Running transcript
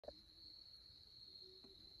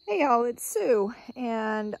Hey y'all, it's Sue,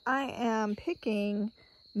 and I am picking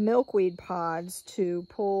milkweed pods to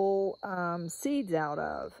pull seeds out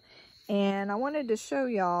of. And I wanted to show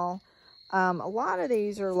y'all, a lot of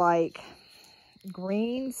these are like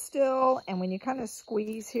green still, and when you kind of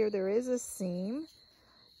squeeze here, there is a seam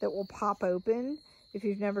that will pop open. If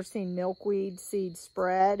you've never seen milkweed seed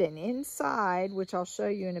spread, and inside, which I'll show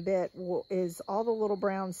you in a bit, is all the little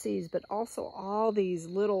brown seeds, but also all these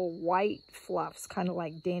little white fluffs, kind of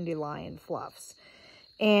like dandelion fluffs.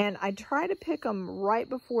 And I try to pick them right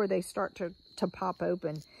before they start to pop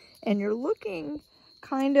open. And you're looking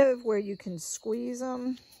kind of where you can squeeze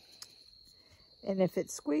them. And if it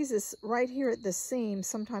squeezes right here at the seam,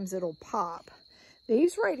 sometimes it'll pop.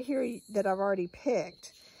 These right here that I've already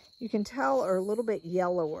picked, you can tell are a little bit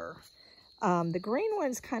yellower. The green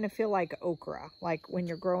ones kind of feel like okra, like when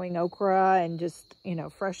you're growing okra and just, you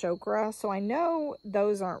know, fresh okra. So I know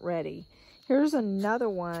those aren't ready. Here's another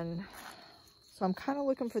one. So I'm kind of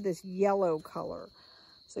looking for this yellow color.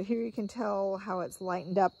 So here you can tell how it's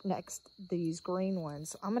lightened up next to these green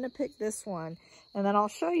ones. So I'm going to pick this one, and then I'll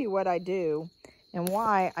show you what I do and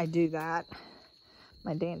why I do that.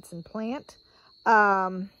 My dancing plant.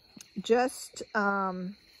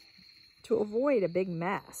 To avoid a big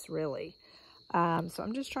mess, really. So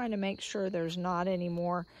I'm just trying to make sure there's not any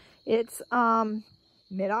more. It's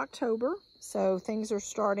mid-October, so things are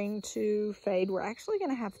starting to fade. We're actually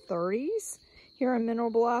going to have 30s here in Mineral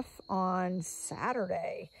Bluff on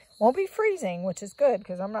Saturday. Won't be freezing, which is good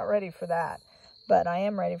because I'm not ready for that. But I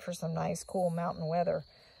am ready for some nice, cool mountain weather.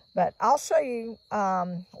 But I'll show you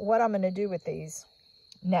what I'm going to do with these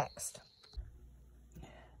next.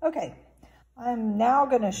 Okay. I'm now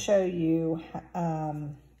going to show you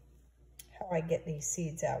how I get these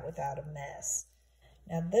seeds out without a mess.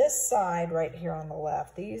 Now this side right here on the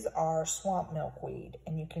left, these are swamp milkweed,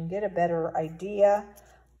 and you can get a better idea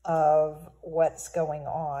of what's going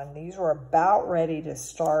on. These are about ready to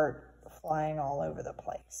start flying all over the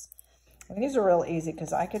place. And these are real easy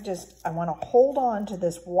because I want to hold on to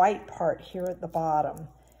this white part here at the bottom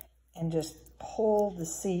and just pull the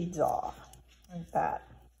seeds off like that.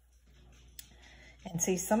 And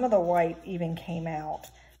see, some of the white even came out.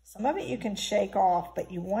 Some of it you can shake off,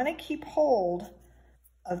 but you want to keep hold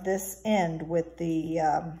of this end with the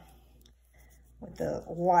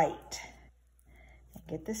white. And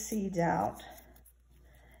get the seeds out.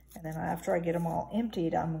 And then after I get them all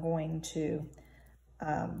emptied, I'm going to,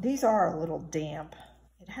 these are a little damp.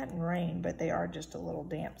 It hadn't rained, but they are just a little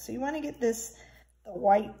damp. So you want to get the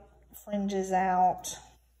white fringes out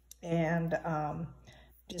and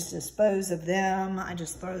just dispose of them. I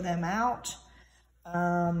just throw them out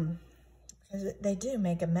because they do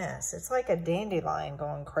make a mess. It's like a dandelion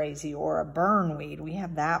going crazy or a burnweed. We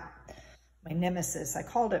have that, my nemesis. I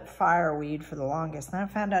called it fireweed for the longest, and I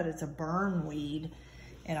found out it's a burnweed,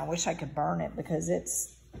 and I wish I could burn it because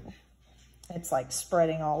it's like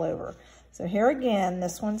spreading all over. So here again,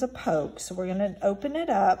 this one's a poke. So we're going to open it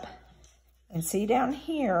up and see down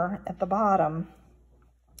here at the bottom,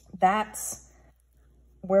 that's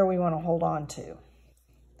where we want to hold on to.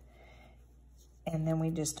 And then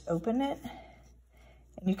we just open it.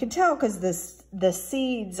 And you can tell because the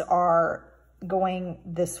seeds are going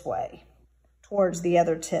this way towards the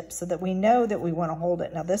other tip so that we know that we want to hold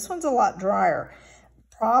it. Now this one's a lot drier.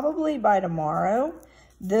 Probably by tomorrow,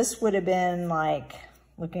 this would have been like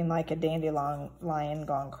looking like a dandelion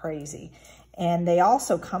gone crazy. And they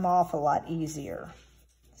also come off a lot easier.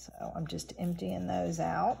 So I'm just emptying those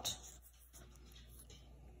out.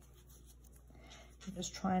 I'm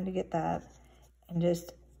just trying to get that, and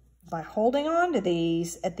just by holding on to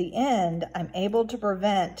these at the end, I'm able to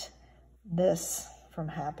prevent this from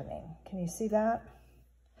happening. Can you see that?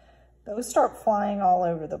 Those start flying all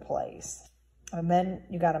over the place, and then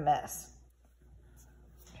you got a mess.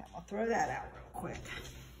 Okay, I'll throw that out real quick.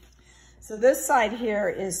 So this side here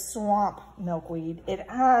is swamp milkweed. It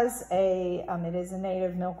has it is a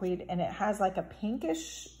native milkweed, and it has like a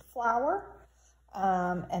pinkish flower.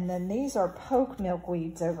 And then these are poke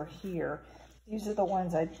milkweeds over here. These are the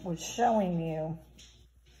ones I was showing you.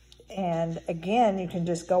 And again, you can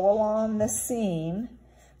just go along the seam,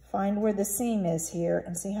 find where the seam is here,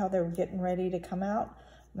 and see how they're getting ready to come out.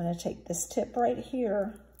 I'm going to take this tip right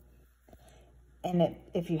here. And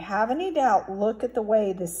if you have any doubt, look at the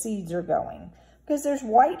way the seeds are going. Because there's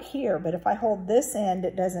white here, but if I hold this end,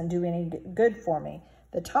 it doesn't do any good for me,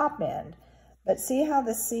 the top end. But see how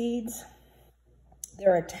the seeds,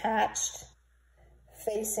 they're attached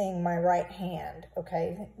facing my right hand,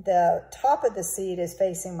 okay? The top of the seed is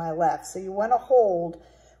facing my left. So you want to hold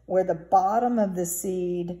where the bottom of the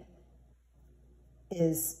seed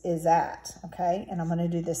is at, okay? And I'm gonna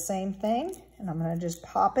do the same thing, and I'm gonna just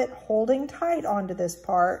pop it holding tight onto this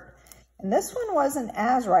part. And this one wasn't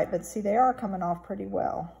as right, but see, they are coming off pretty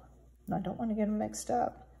well. And I don't wanna get them mixed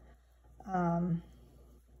up.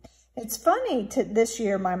 It's funny, this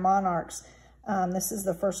year, my monarchs, this is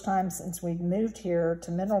the first time since we moved here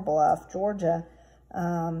to Mineral Bluff, Georgia.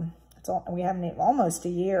 We haven't almost a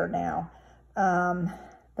year now.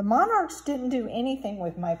 The monarchs didn't do anything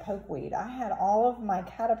with my pokeweed. I had all of my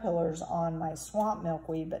caterpillars on my swamp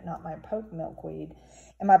milkweed, but not my poke milkweed.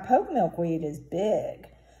 And my poke milkweed is big.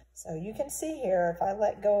 So you can see here, if I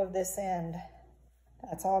let go of this end,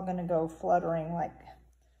 that's all gonna go fluttering like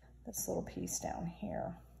this little piece down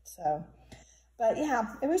here. So, but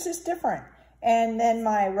yeah, it was just different. And then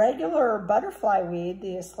my regular butterfly weed,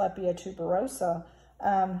 the Asclepias tuberosa,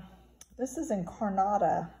 this is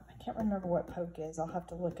incarnata. I can't remember what poke is. I'll have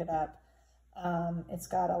to look it up. It's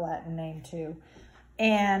got a Latin name too.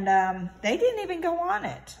 And they didn't even go on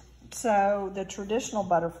it. So the traditional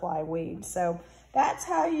butterfly weed. So that's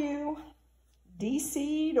how you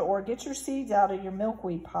de-seed or get your seeds out of your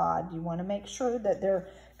milkweed pod. You want to make sure that they're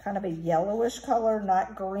kind of a yellowish color,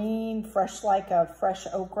 not green, fresh like a fresh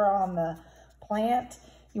okra on the plant.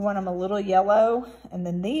 You want them a little yellow. And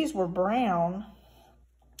then these were brown.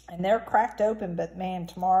 And they're cracked open, but man,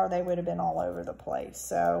 tomorrow they would have been all over the place.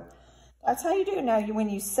 So that's how you do. Now, when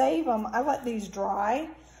you save them, I let these dry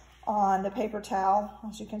on the paper towel.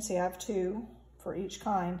 As you can see, I have 2 for each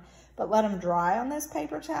kind. But let them dry on this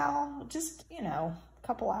paper towel, just, you know, a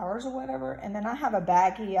couple hours or whatever. And then I have a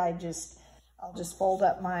baggie. I'll just fold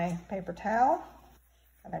up my paper towel,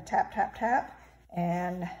 kind of tap, tap, tap,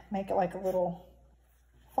 and make it like a little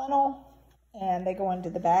funnel. And they go into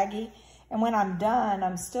the baggie. And when I'm done,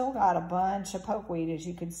 I'm still got a bunch of pokeweed, as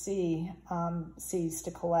you can see, seeds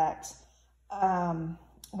to collect.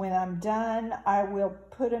 When I'm done, I will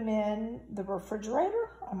put them in the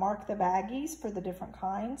refrigerator. I mark the baggies for the different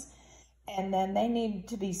kinds. And then they need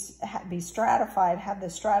to be stratified, have the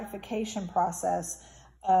stratification process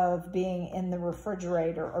of being in the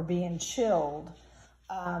refrigerator or being chilled.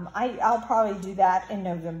 I'll probably do that in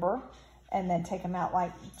November. And then take them out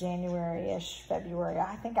like January-ish, February.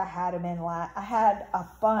 I think I had them in I had a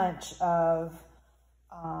bunch of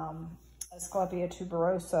Asclepias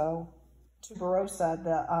tuberosa,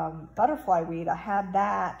 the butterfly weed. I had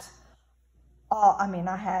that. I mean,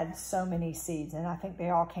 I had so many seeds, and I think they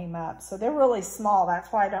all came up. So they're really small.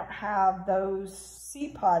 That's why I don't have those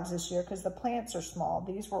seed pods this year, because the plants are small.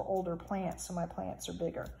 These were older plants, so my plants are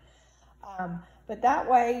bigger. But that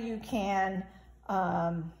way you can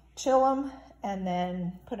chill them and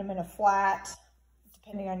then put them in a flat,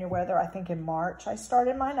 depending on your weather. I think in March I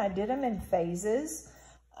started mine. I did them in phases,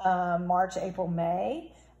 March, April,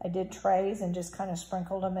 May. I did trays and just kind of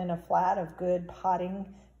sprinkled them in a flat of good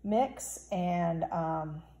potting mix, and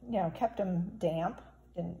you know, kept them damp,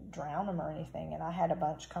 didn't drown them or anything. And I had a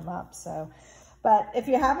bunch come up. So, but if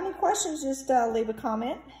you have any questions, just leave a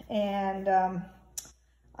comment, and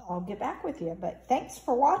I'll get back with you. But thanks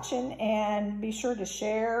for watching, and be sure to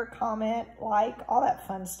share, comment, like, all that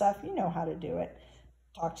fun stuff. You know how to do it.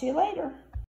 Talk to you later.